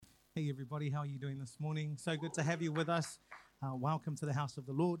Hey, everybody, how are you doing this morning? So good to have you with us. Welcome to the house of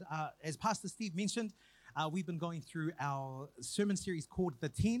the Lord. As Pastor Steve mentioned, we've been going through our sermon series called The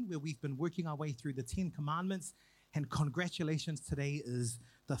 10, where we've been working our way through the 10 commandments. And congratulations, today is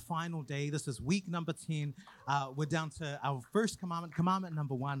the final day. This is week number 10. We're down to our first commandment, commandment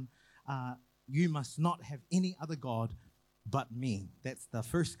number 1. You must not have any other God but me. That's the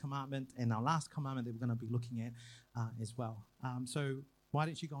first commandment and our last commandment that we're going to be looking at as well. So why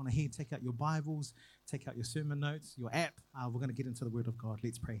don't you go on ahead, take out your Bibles, take out your sermon notes, your app. We're going to get into the Word of God.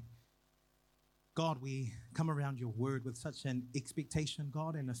 Let's pray. God, we come around your Word with such an expectation,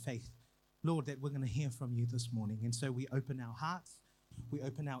 God, and a faith, Lord, that we're going to hear from you this morning. And so we open our hearts, we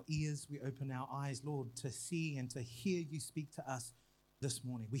open our ears, we open our eyes, Lord, to see and to hear you speak to us this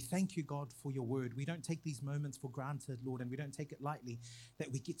morning. We thank you, God, for your word. We don't take these moments for granted, Lord, and we don't take it lightly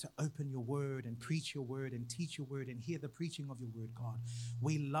that we get to open your word and preach your word and teach your word and hear the preaching of your word, God.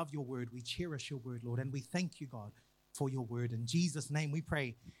 We love your word. We cherish your word, Lord, and we thank you, God, for your word. In Jesus' name we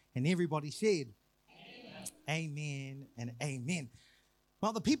pray. And everybody said, amen and amen.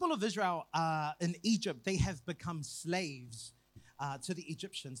 Well, the people of Israel in Egypt, they have become slaves to the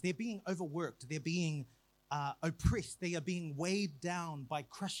Egyptians. They're being overworked. They're being oppressed. They are being weighed down by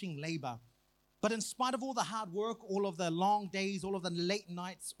crushing labor. But in spite of all the hard work, all of the long days, all of the late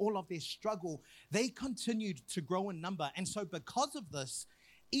nights, all of their struggle, they continued to grow in number. And so because of this,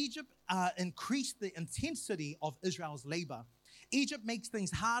 Egypt increased the intensity of Israel's labor. Egypt makes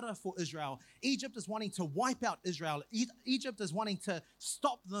things harder for Israel. Egypt is wanting to wipe out Israel. Egypt is wanting to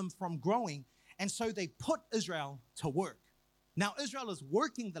stop them from growing. And so they put Israel to work. Now, Israel is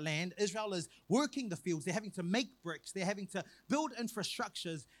working the land. Israel is working the fields. They're having to make bricks. They're having to build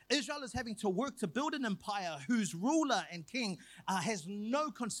infrastructures. Israel is having to work to build an empire whose ruler and king has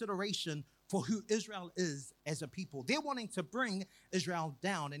no consideration for who Israel is as a people. They're wanting to bring Israel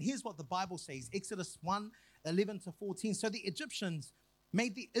down. And here's what the Bible says, Exodus 1:11-14. So the Egyptians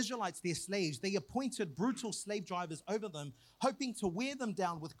made the Israelites their slaves. They appointed brutal slave drivers over them, hoping to wear them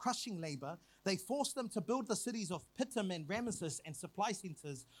down with crushing labor. They forced them to build the cities of Pithom and Ramesses and supply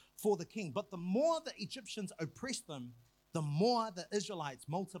centers for the king. But the more the Egyptians oppressed them, the more the Israelites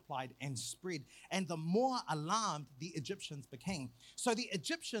multiplied and spread, and the more alarmed the Egyptians became. So the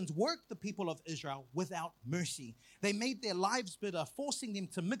Egyptians worked the people of Israel without mercy. They made their lives bitter, forcing them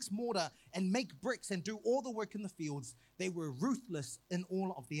to mix mortar and make bricks and do all the work in the fields. They were ruthless in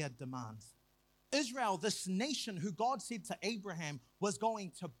all of their demands. Israel, this nation who God said to Abraham was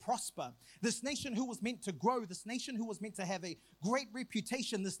going to prosper, this nation who was meant to grow, this nation who was meant to have a great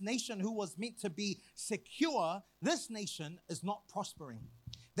reputation, this nation who was meant to be secure, this nation is not prospering.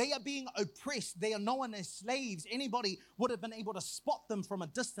 They are being oppressed. They are known as slaves. Anybody would have been able to spot them from a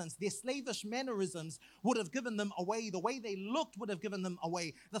distance. Their slavish mannerisms would have given them away. The way they looked would have given them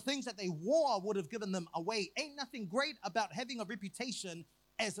away. The things that they wore would have given them away. Ain't nothing great about having a reputation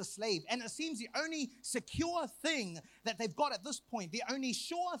as a slave. And it seems the only secure thing that they've got at this point, the only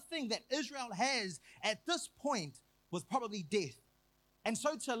sure thing that Israel has at this point was probably death. And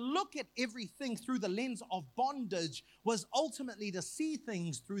so to look at everything through the lens of bondage was ultimately to see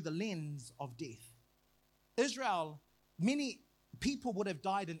things through the lens of death. Israel, many people would have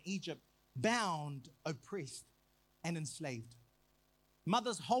died in Egypt, bound, oppressed, and enslaved.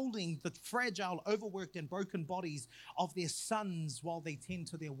 Mothers holding the fragile, overworked, and broken bodies of their sons while they tend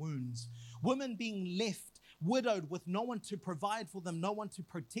to their wounds. Women being left widowed with no one to provide for them, no one to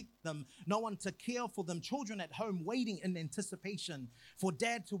protect them, no one to care for them. Children at home waiting in anticipation for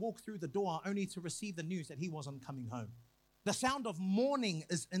dad to walk through the door only to receive the news that he wasn't coming home. The sound of mourning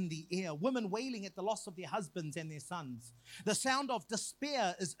is in the air. Women wailing at the loss of their husbands and their sons. The sound of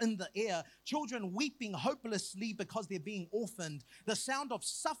despair is in the air. Children weeping hopelessly because they're being orphaned. The sound of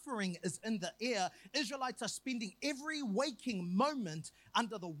suffering is in the air. Israelites are spending every waking moment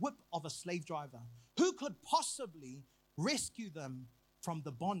under the whip of a slave driver. Who could possibly rescue them from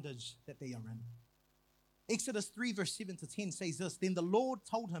the bondage that they are in? Exodus 3:7-10 says this, Then the Lord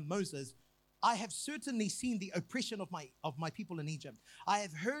told him, Moses, I have certainly seen the oppression of my people in Egypt. I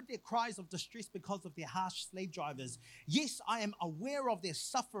have heard their cries of distress because of their harsh slave drivers. Yes, I am aware of their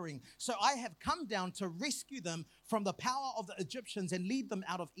suffering. So I have come down to rescue them from the power of the Egyptians and lead them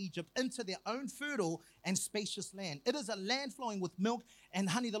out of Egypt into their own fertile and spacious land. It is a land flowing with milk and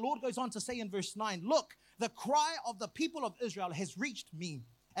honey. The Lord goes on to say in verse 9, Look, the cry of the people of Israel has reached me,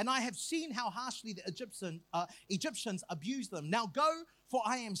 and I have seen how harshly the Egyptians abuse them. Now go, for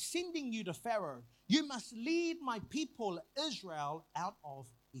I am sending you to Pharaoh. You must lead my people Israel out of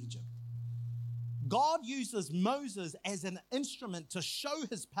Egypt. God uses Moses as an instrument to show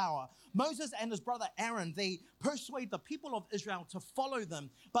his power. Moses and his brother Aaron, they persuade the people of Israel to follow them.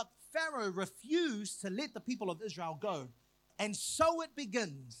 But Pharaoh refused to let the people of Israel go. And so it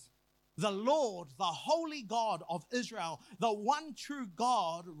begins. The Lord, the holy God of Israel, the one true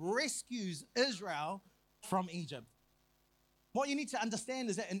God, rescues Israel from Egypt. What you need to understand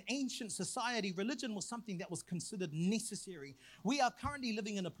is that in ancient society, religion was something that was considered necessary. We are currently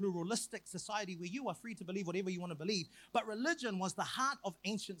living in a pluralistic society where you are free to believe whatever you want to believe. But religion was the heart of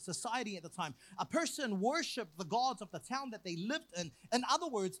ancient society at the time. A person worshipped the gods of the town that they lived in. In other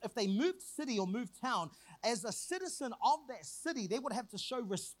words, if they moved city or moved town, as a citizen of that city, they would have to show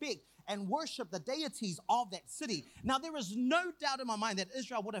respect and worship the deities of that city. Now, there is no doubt in my mind that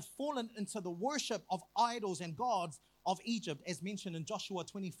Israel would have fallen into the worship of idols and gods of Egypt, as mentioned in Joshua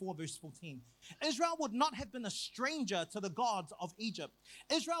 24, verse 14. Israel would not have been a stranger to the gods of Egypt.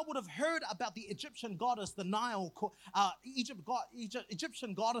 Israel would have heard about the Egyptian goddess, the Nile,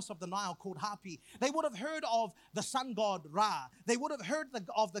 Egyptian goddess of the Nile called Hapi. They would have heard of the sun god Ra. They would have heard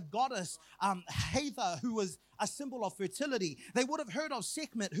of the goddess Hathor, who was a symbol of fertility. They would have heard of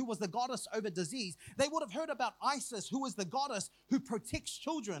Sekhmet, who was the goddess over disease. They would have heard about Isis, who was the goddess who protects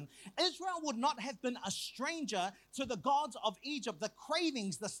children. Israel would not have been a stranger to the gods of Egypt. The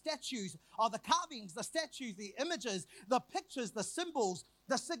cravings, the statues, or the carvings, the statues, the images, the pictures, the symbols,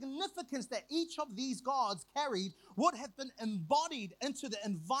 the significance that each of these gods carried would have been embodied into the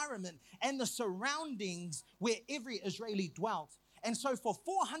environment and the surroundings where every Israeli dwelt. And so for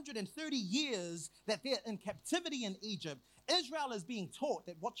 430 years that they're in captivity in Egypt, Israel is being taught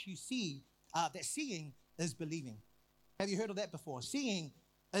that what you see, that seeing is believing. Have you heard of that before? Seeing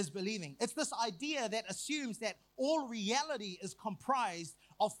is believing. It's this idea that assumes that all reality is comprised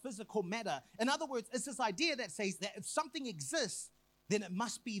of physical matter. In other words, it's this idea that says that if something exists, then it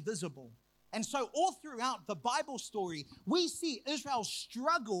must be visible. And so all throughout the Bible story, we see Israel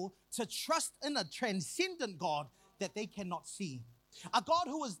struggle to trust in a transcendent God that they cannot see. A God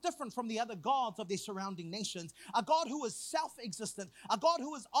who is different from the other gods of their surrounding nations. A God who is self-existent. A God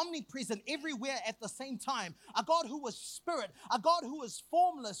who is omnipresent everywhere at the same time. A God who is spirit. A God who is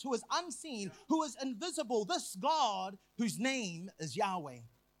formless, who is unseen, who is invisible. This God whose name is Yahweh.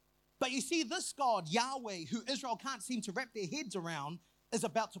 But you see, this God, Yahweh, who Israel can't seem to wrap their heads around, is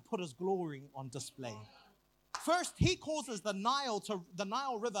about to put his glory on display. First, he causes the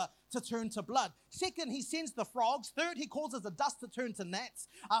Nile River to turn to blood. Second, he sends the frogs. Third, he causes the dust to turn to gnats.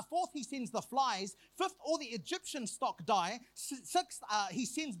 Fourth, he sends the flies. Fifth, all the Egyptian stock die. Sixth, he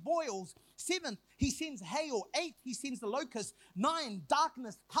sends boils. Seventh, he sends hail. Eighth, he sends the locusts. 9,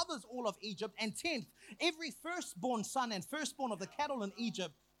 darkness covers all of Egypt. And 10th, every firstborn son and firstborn of the cattle in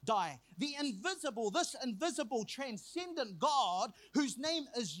Egypt die. This invisible, transcendent God, whose name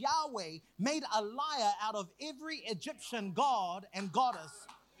is Yahweh, made a liar out of every Egyptian god and goddess.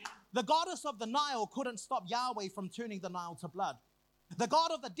 The goddess of the Nile couldn't stop Yahweh from turning the Nile to blood. The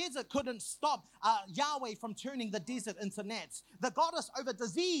god of the desert couldn't stop Yahweh from turning the desert into gnats. The goddess over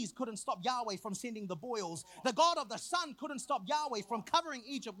disease couldn't stop Yahweh from sending the boils. The god of the sun couldn't stop Yahweh from covering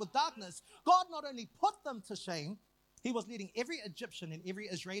Egypt with darkness. God not only put them to shame, he was letting every Egyptian and every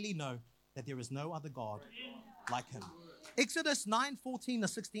Israeli know that there is no other God like him. Exodus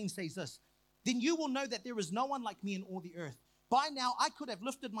 9:14-16 says this, "Then you will know that there is no one like me in all the earth. By now I could have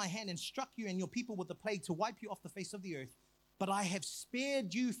lifted my hand and struck you and your people with the plague to wipe you off the face of the earth. But I have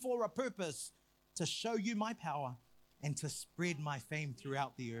spared you for a purpose, to show you my power and to spread my fame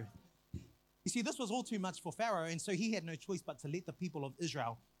throughout the earth." You see, this was all too much for Pharaoh, and so he had no choice but to let the people of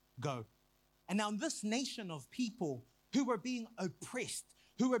Israel go. And now this nation of people who were being oppressed,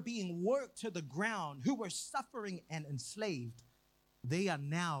 who were being worked to the ground, who were suffering and enslaved, they are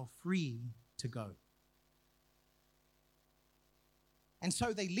now free to go. And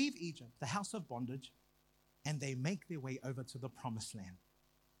so they leave Egypt, the house of bondage, and they make their way over to the promised land.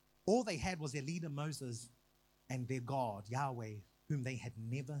 All they had was their leader Moses and their God, Yahweh, whom they had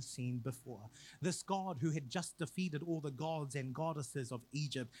never seen before. This God who had just defeated all the gods and goddesses of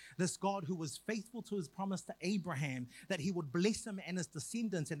Egypt. This God who was faithful to his promise to Abraham, that he would bless him and his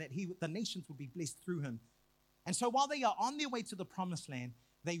descendants, and that the nations would be blessed through him. And so while they are on their way to the promised land,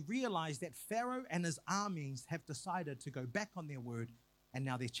 they realize that Pharaoh and his armies have decided to go back on their word, and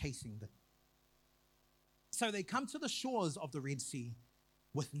now they're chasing them. So they come to the shores of the Red Sea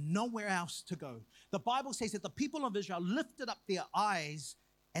with nowhere else to go. The Bible says that the people of Israel lifted up their eyes,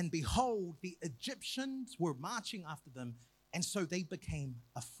 and behold, the Egyptians were marching after them, and so they became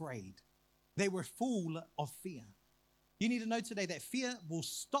afraid. They were full of fear. You need to know today that fear will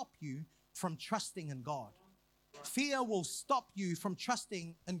stop you from trusting in God. Fear will stop you from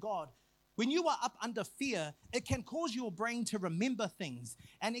trusting in God. When you are up under fear, it can cause your brain to remember things.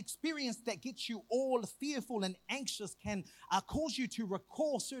 An experience that gets you all fearful and anxious can cause you to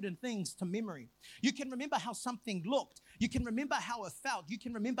recall certain things to memory. You can remember how something looked. You can remember how it felt. You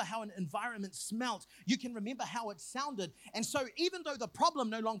can remember how an environment smelt. You can remember how it sounded. And so even though the problem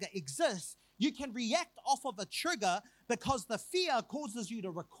no longer exists, you can react off of a trigger because the fear causes you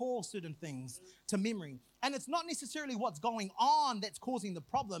to recall certain things to memory. And it's not necessarily what's going on that's causing the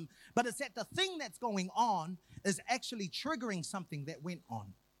problem, but it's that the thing that's going on is actually triggering something that went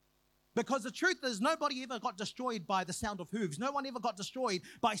on. Because the truth is, nobody ever got destroyed by the sound of hooves. No one ever got destroyed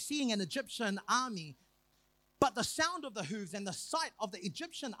by seeing an Egyptian army. But the sound of the hooves and the sight of the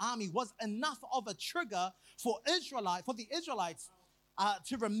Egyptian army was enough of a trigger for the Israelites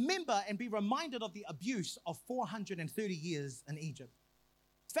to remember and be reminded of the abuse of 430 years in Egypt.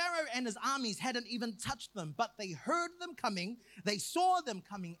 Pharaoh and his armies hadn't even touched them, but they heard them coming, they saw them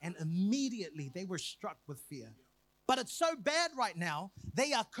coming, and immediately they were struck with fear. But it's so bad right now,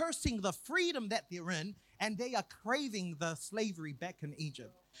 they are cursing the freedom that they're in, and they are craving the slavery back in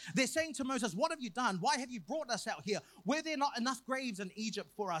Egypt. They're saying to Moses, what have you done? Why have you brought us out here? Were there not enough graves in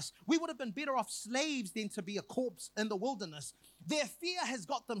Egypt for us? We would have been better off slaves than to be a corpse in the wilderness. Their fear has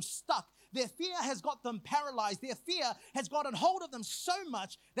got them stuck. Their fear has got them paralyzed. Their fear has gotten hold of them so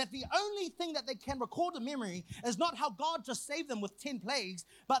much that the only thing that they can recall to memory is not how God just saved them with 10 plagues,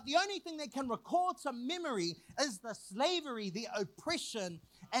 but the only thing they can recall to memory is the slavery, the oppression,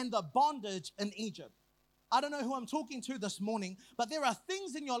 and the bondage in Egypt. I don't know who I'm talking to this morning, but there are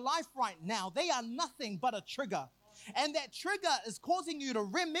things in your life right now. They are nothing but a trigger. And that trigger is causing you to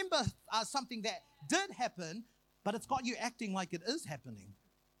remember something that did happen, but it's got you acting like it is happening.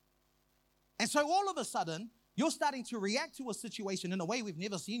 And so all of a sudden, you're starting to react to a situation in a way we've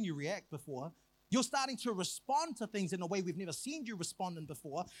never seen you react before. You're starting to respond to things in a way we've never seen you respond in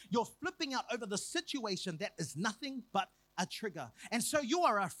before. You're flipping out over the situation that is nothing but a trigger. And so you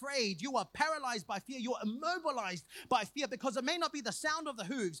are afraid, you are paralyzed by fear, you're immobilized by fear because it may not be the sound of the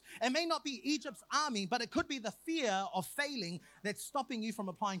hooves, it may not be Egypt's army, but it could be the fear of failing that's stopping you from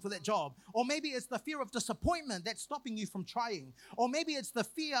applying for that job. Or maybe it's the fear of disappointment that's stopping you from trying. Or maybe it's the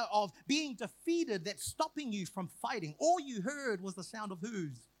fear of being defeated that's stopping you from fighting. All you heard was the sound of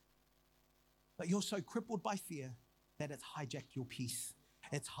hooves. But you're so crippled by fear that it's hijacked your peace.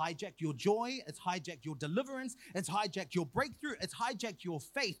 It's hijacked your joy. It's hijacked your deliverance. It's hijacked your breakthrough. It's hijacked your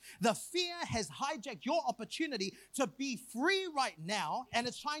faith. The fear has hijacked your opportunity to be free right now, and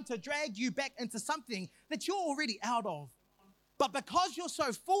it's trying to drag you back into something that you're already out of. But because you're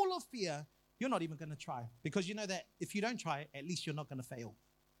so full of fear, you're not even going to try, because you know that if you don't try, at least you're not going to fail.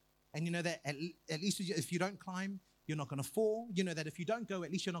 And you know that at least if you don't climb, you're not going to fall. You know that if you don't go,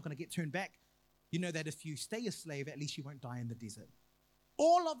 at least you're not going to get turned back. You know that if you stay a slave, at least you won't die in the desert.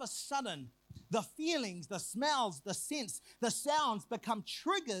 All of a sudden, the feelings, the smells, the scents, the sounds become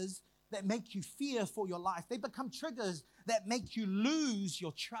triggers that make you fear for your life. They become triggers that make you lose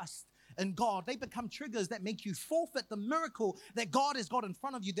your trust in God. They become triggers that make you forfeit the miracle that God has got in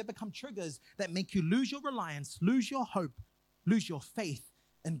front of you. They become triggers that make you lose your reliance, lose your hope, lose your faith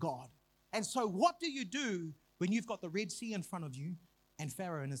in God. And so what do you do when you've got the Red Sea in front of you and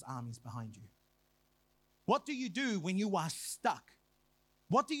Pharaoh and his armies behind you? What do you do when you are stuck?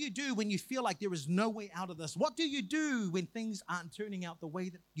 What do you do when you feel like there is no way out of this? What do you do when things aren't turning out the way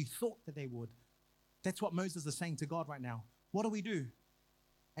that you thought that they would? That's what Moses is saying to God right now. What do we do?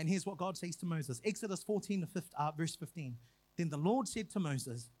 And here's what God says to Moses. Exodus 14, verse 15. Then the Lord said to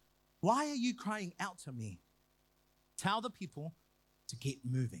Moses, why are you crying out to me? Tell the people to get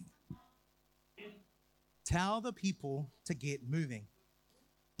moving. Tell the people to get moving.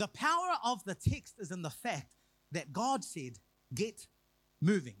 The power of the text is in the fact that God said, get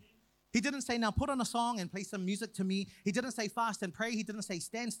moving. He didn't say, now put on a song and play some music to me. He didn't say fast and pray. He didn't say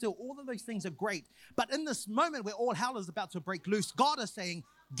stand still. All of those things are great. But in this moment where all hell is about to break loose, God is saying,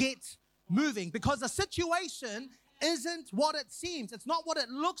 get moving. Because the situation isn't what it seems. It's not what it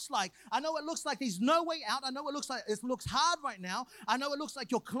looks like. I know it looks like there's no way out. I know it looks hard right now. I know it looks like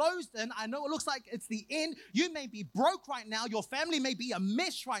you're closed in. I know it looks like it's the end. You may be broke right now. Your family may be a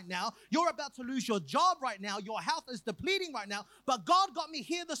mess right now. You're about to lose your job right now. Your health is depleting right now. But God got me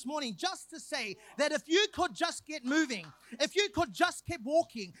here this morning just to say that if you could just get moving, if you could just keep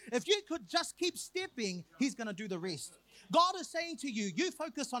walking, if you could just keep stepping, He's going to do the rest. God is saying to you, you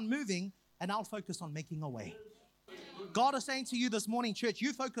focus on moving and I'll focus on making a way. God is saying to you this morning, church,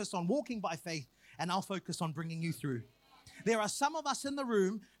 you focus on walking by faith and I'll focus on bringing you through. There are some of us in the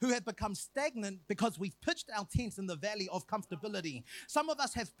room who have become stagnant because we've pitched our tents in the valley of comfortability. Some of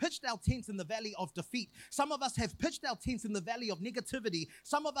us have pitched our tents in the valley of defeat. Some of us have pitched our tents in the valley of negativity.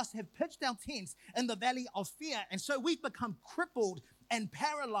 Some of us have pitched our tents in the valley of fear. And so we've become crippled and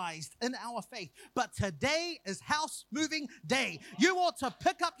paralyzed in our faith. But today is house moving day. You ought to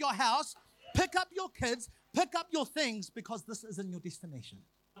pick up your house, pick up your kids, pick up your things, because this isn't your destination.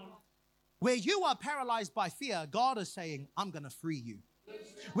 Where you are paralyzed by fear, God is saying, I'm going to free you.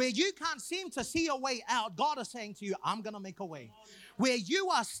 Where you can't seem to see a way out, God is saying to you, I'm going to make a way. Where you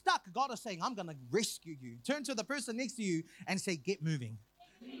are stuck, God is saying, I'm going to rescue you. Turn to the person next to you and say, get moving.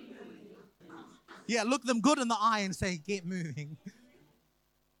 Yeah, look them good in the eye and say, get moving.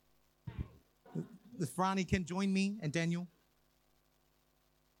 If Franny can join me and Daniel.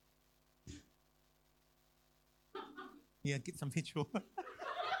 Yeah, get some petrol.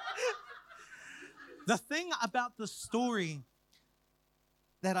 The thing about the story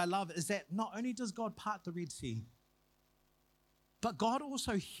that I love is that not only does God part the Red Sea, but God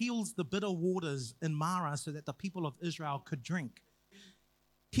also heals the bitter waters in Marah so that the people of Israel could drink.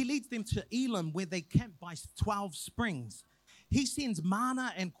 He leads them to Elim, where they camp by 12 springs. He sends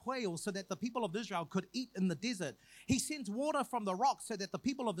manna and quail so that the people of Israel could eat in the desert. He sends water from the rock so that the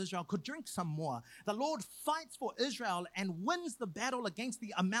people of Israel could drink some more. The Lord fights for Israel and wins the battle against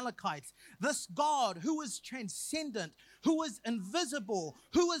the Amalekites. This God who is transcendent, who is invisible,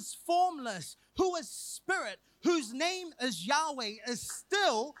 who is formless, who is spirit, whose name is Yahweh, is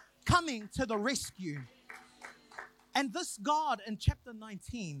still coming to the rescue. And this God in chapter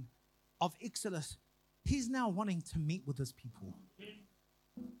 19 of Exodus, He's now wanting to meet with his people.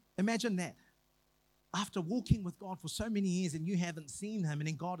 Imagine that. After walking with God for so many years and you haven't seen him, and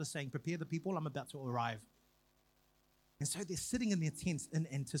then God is saying, prepare the people, I'm about to arrive. And so they're sitting in their tents in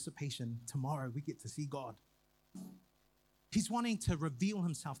anticipation. Tomorrow we get to see God. He's wanting to reveal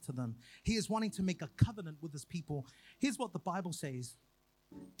himself to them. He is wanting to make a covenant with his people. Here's what the Bible says.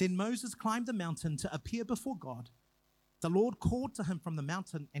 Then Moses climbed the mountain to appear before God. The Lord called to him from the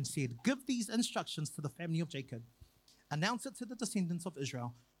mountain and said, give these instructions to the family of Jacob. Announce it to the descendants of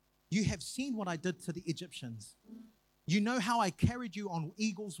Israel. You have seen what I did to the Egyptians. You know how I carried you on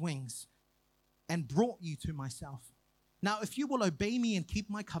eagle's wings and brought you to myself. Now, if you will obey me and keep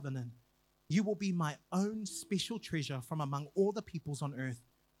my covenant, you will be my own special treasure from among all the peoples on earth.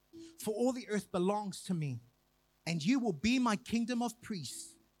 For all the earth belongs to me, and you will be my kingdom of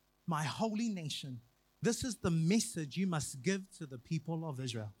priests, my holy nation. This is the message you must give to the people of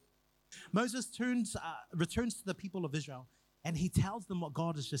Israel. Moses returns to the people of Israel, and he tells them what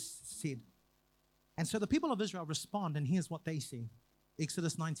God has just said. And so the people of Israel respond, and here's what they say.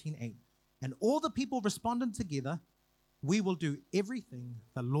 Exodus 19:8. And all the people responded together, we will do everything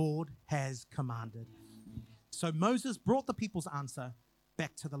the Lord has commanded. So Moses brought the people's answer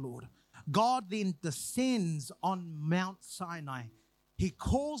back to the Lord. God then descends on Mount Sinai. He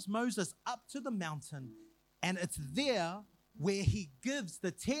calls Moses up to the mountain, and it's there where he gives the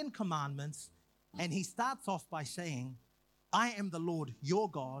 10 commandments, and he starts off by saying, I am the Lord your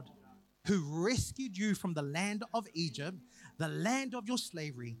God who rescued you from the land of Egypt, the land of your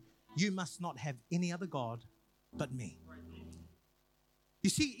slavery. You must not have any other God but me. You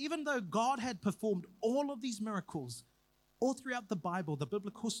see, even though God had performed all of these miracles all throughout the Bible, the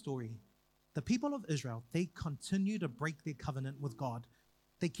biblical story, the people of Israel, they continue to break their covenant with God.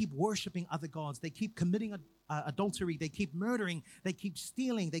 They keep worshiping other gods. They keep committing adultery. They keep murdering. They keep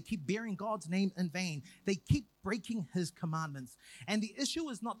stealing. They keep bearing God's name in vain. They keep breaking his commandments. And the issue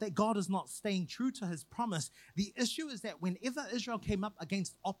is not that God is not staying true to his promise. The issue is that whenever Israel came up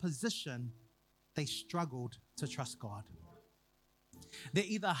against opposition, they struggled to trust God. They're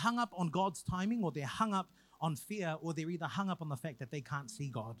either hung up on God's timing, or they're hung up on fear, or they're either hung up on the fact that they can't see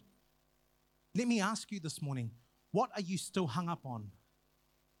God. Let me ask you this morning, what are you still hung up on?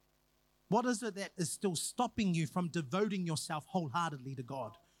 What is it that is still stopping you from devoting yourself wholeheartedly to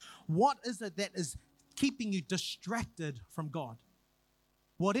God? What is it that is keeping you distracted from God?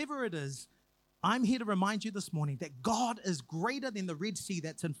 Whatever it is, I'm here to remind you this morning that God is greater than the Red Sea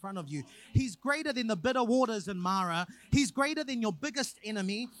that's in front of you. He's greater than the bitter waters in Marah. He's greater than your biggest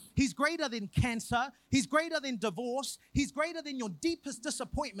enemy. He's greater than cancer. He's greater than divorce. He's greater than your deepest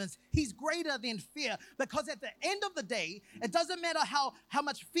disappointments. He's greater than fear. Because at the end of the day, it doesn't matter how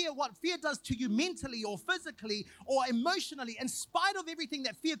much fear, what fear does to you mentally or physically or emotionally, in spite of everything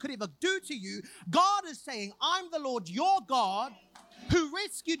that fear could ever do to you, God is saying, I'm the Lord your God, who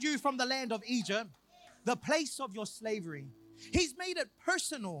rescued you from the land of Egypt, the place of your slavery. He's made it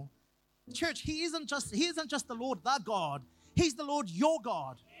personal. Church, he isn't just the Lord, the God. He's the Lord, your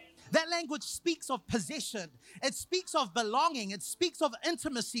God. That language speaks of possession. It speaks of belonging. It speaks of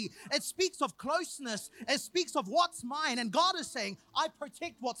intimacy. It speaks of closeness. It speaks of what's mine. And God is saying, I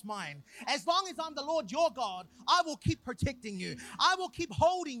protect what's mine. As long as I'm the Lord your God, I will keep protecting you. I will keep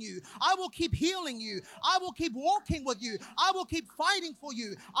holding you. I will keep healing you. I will keep walking with you. I will keep fighting for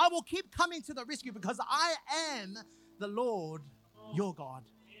you. I will keep coming to the rescue because I am the Lord your God.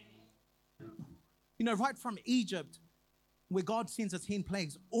 You know, right from Egypt, where God sends his 10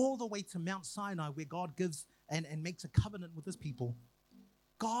 plagues, all the way to Mount Sinai, where God gives and makes a covenant with his people,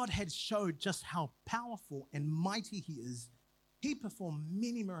 God had showed just how powerful and mighty he is. He performed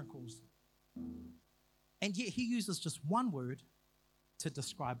many miracles. And yet he uses just one word to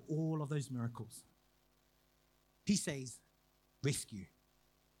describe all of those miracles. He says, rescue.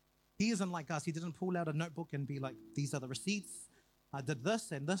 He isn't like us. He didn't pull out a notebook and be like, these are the receipts. I did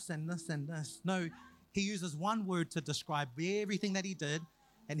this and this and this and this. No, he uses one word to describe everything that he did,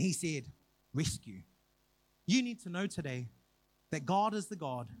 and he said, rescue. You need to know today that God is the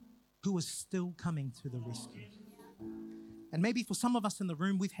God who is still coming to the rescue. And maybe for some of us in the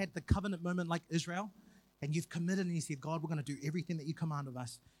room, we've had the covenant moment like Israel, and you've committed and you said, God, we're going to do everything that you command of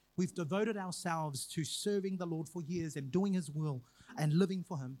us. We've devoted ourselves to serving the Lord for years and doing his will and living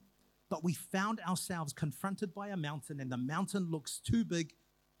for him. But we found ourselves confronted by a mountain, and the mountain looks too big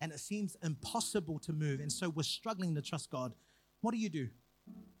and it seems impossible to move. And so we're struggling to trust God. What do?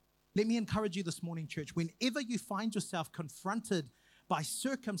 Let me encourage you this morning, church. Whenever you find yourself confronted by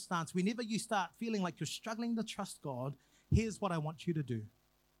circumstance, whenever you start feeling like you're struggling to trust God, here's what I want you to do.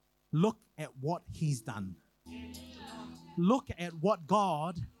 Look at what he's done. Look at what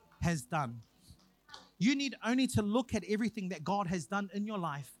God has done. You need only to look at everything that God has done in your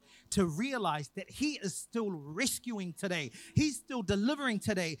life to realize that he is still rescuing today. He's still delivering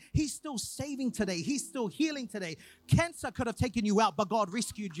today. He's still saving today. He's still healing today. Cancer could have taken you out, but God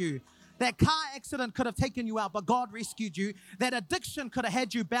rescued you. That car accident could have taken you out, but God rescued you. That addiction could have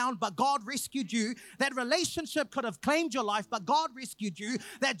had you bound, but God rescued you. That relationship could have claimed your life, but God rescued you.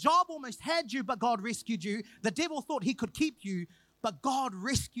 That job almost had you, but God rescued you. The devil thought he could keep you, but God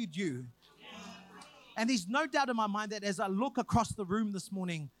rescued you. And there's no doubt in my mind that as I look across the room this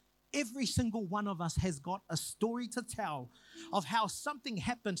morning, every single one of us has got a story to tell of how something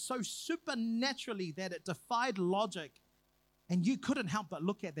happened so supernaturally that it defied logic. And you couldn't help but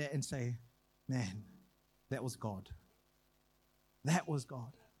look at that and say, man, that was God. That was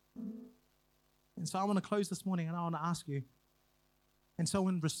God. And so I want to close this morning and I want to ask you, and so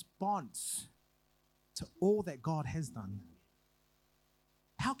in response to all that God has done,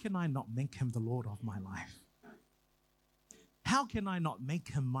 how can I not make him the Lord of my life? How can I not make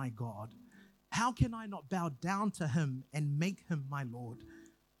him my God? How can I not bow down to him and make him my Lord?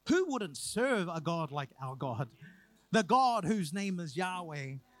 Who wouldn't serve a God like our God? The God whose name is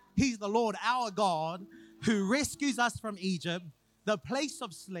Yahweh. He's the Lord, our God, who rescues us from Egypt, the place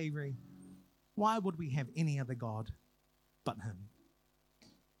of slavery. Why would we have any other God but him?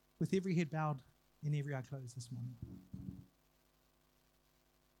 With every head bowed and every eye closed this morning.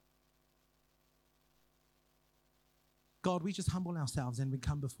 God, we just humble ourselves and we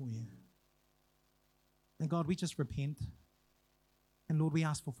come before you. And God, we just repent. And Lord, we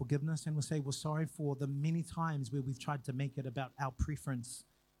ask for forgiveness and we'll say we're sorry for the many times where we've tried to make it about our preference,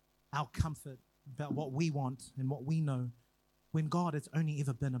 our comfort, about what we want and what we know, when God, it's only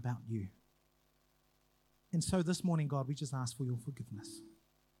ever been about you. And so this morning, God, we just ask for your forgiveness.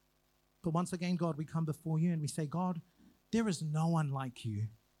 But once again, God, we come before you and we say, God, there is no one like you.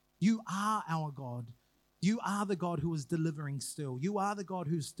 You are our God. You are the God who is delivering still. You are the God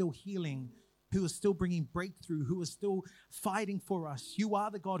who's still healing, who is still bringing breakthrough, who is still fighting for us. You are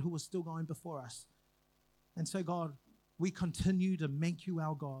the God who is still going before us. And so, God, we continue to make you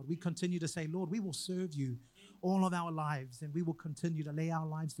our God. We continue to say, Lord, we will serve you all of our lives, and we will continue to lay our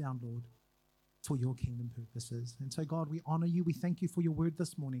lives down, Lord, for your kingdom purposes. And so, God, we honor you. We thank you for your word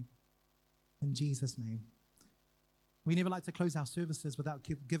this morning. In Jesus' name. We never like to close our services without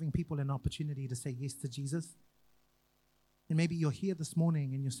giving people an opportunity to say yes to Jesus. And maybe you're here this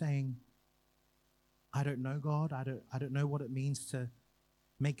morning and you're saying, I don't know God. I don't know what it means to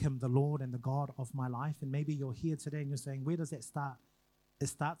make him the Lord and the God of my life. And maybe you're here today and you're saying, where does that start? It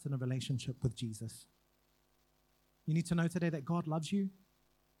starts in a relationship with Jesus. You need to know today that God loves you.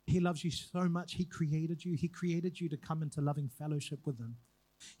 He loves you so much. He created you. He created you to come into loving fellowship with him.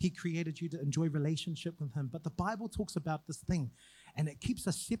 He created you to enjoy relationship with him. But the Bible talks about this thing, and it keeps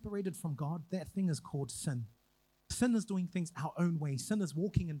us separated from God. That thing is called sin. Sin is doing things our own way. Sin is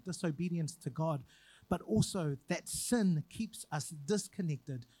walking in disobedience to God. But also that sin keeps us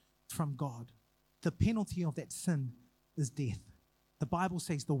disconnected from God. The penalty of that sin is death. The Bible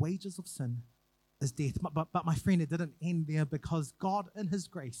says the wages of sin is death. But my friend, it didn't end there, because God, in his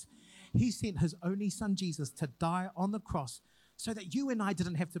grace, he sent his only son, Jesus, to die on the cross so that you and I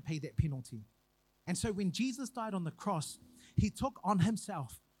didn't have to pay that penalty. And so when Jesus died on the cross, he took on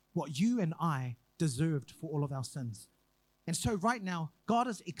himself what you and I deserved for all of our sins. And so right now, God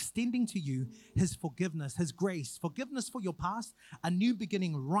is extending to you his forgiveness, his grace, forgiveness for your past, a new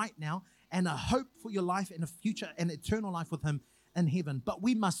beginning right now, and a hope for your life and a future and eternal life with him in heaven. But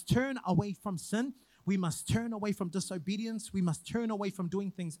we must turn away from sin. We must turn away from disobedience. We must turn away from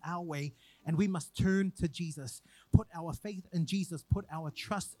doing things our way, and we must turn to Jesus. Put our faith in Jesus. Put our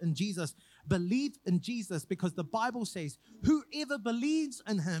trust in Jesus. Believe in Jesus, because the Bible says, whoever believes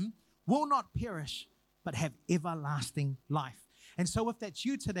in him will not perish, but have everlasting life. And so if that's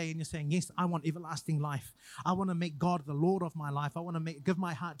you today and you're saying, yes, I want everlasting life. I want to make God the Lord of my life. I want to give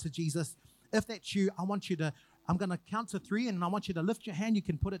my heart to Jesus. If that's you, I'm going to count to 3, and I want you to lift your hand. You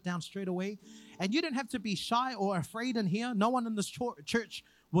can put it down straight away. And you don't have to be shy or afraid in here. No one in this church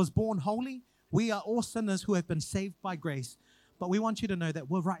was born holy. We are all sinners who have been saved by grace. But we want you to know that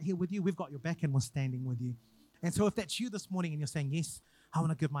we're right here with you. We've got your back and we're standing with you. And so if that's you this morning and you're saying, yes, I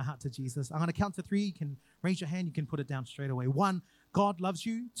want to give my heart to Jesus, I'm going to count to 3. You can raise your hand. You can put it down straight away. 1, God loves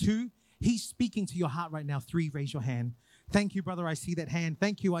you. 2, he's speaking to your heart right now. 3, raise your hand. Thank you, brother. I see that hand.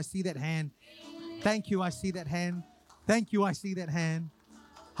 Thank you. I see that hand. Thank you. I see that hand. Thank you. I see that hand.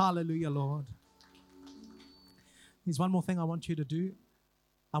 Hallelujah, Lord. There's one more thing I want you to do.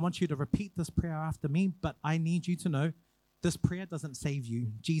 I want you to repeat this prayer after me, but I need you to know this prayer doesn't save you.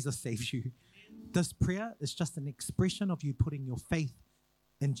 Jesus saves you. This prayer is just an expression of you putting your faith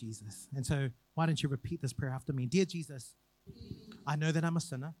in Jesus. And so why don't you repeat this prayer after me? Dear Jesus, I know that I'm a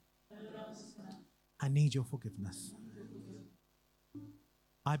sinner. I need your forgiveness.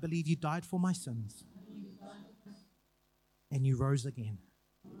 I believe you died for my sins and you rose again.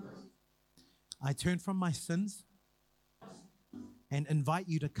 I turn from my sins and invite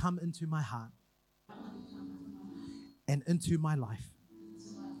you to come into my heart and into my life.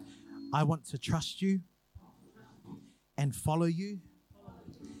 I want to trust you and follow you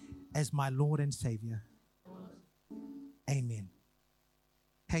as my Lord and Savior. Amen.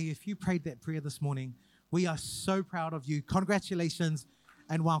 Hey, if you prayed that prayer this morning, we are so proud of you. Congratulations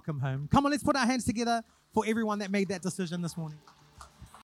and welcome home. Come on, let's put our hands together for everyone that made that decision this morning.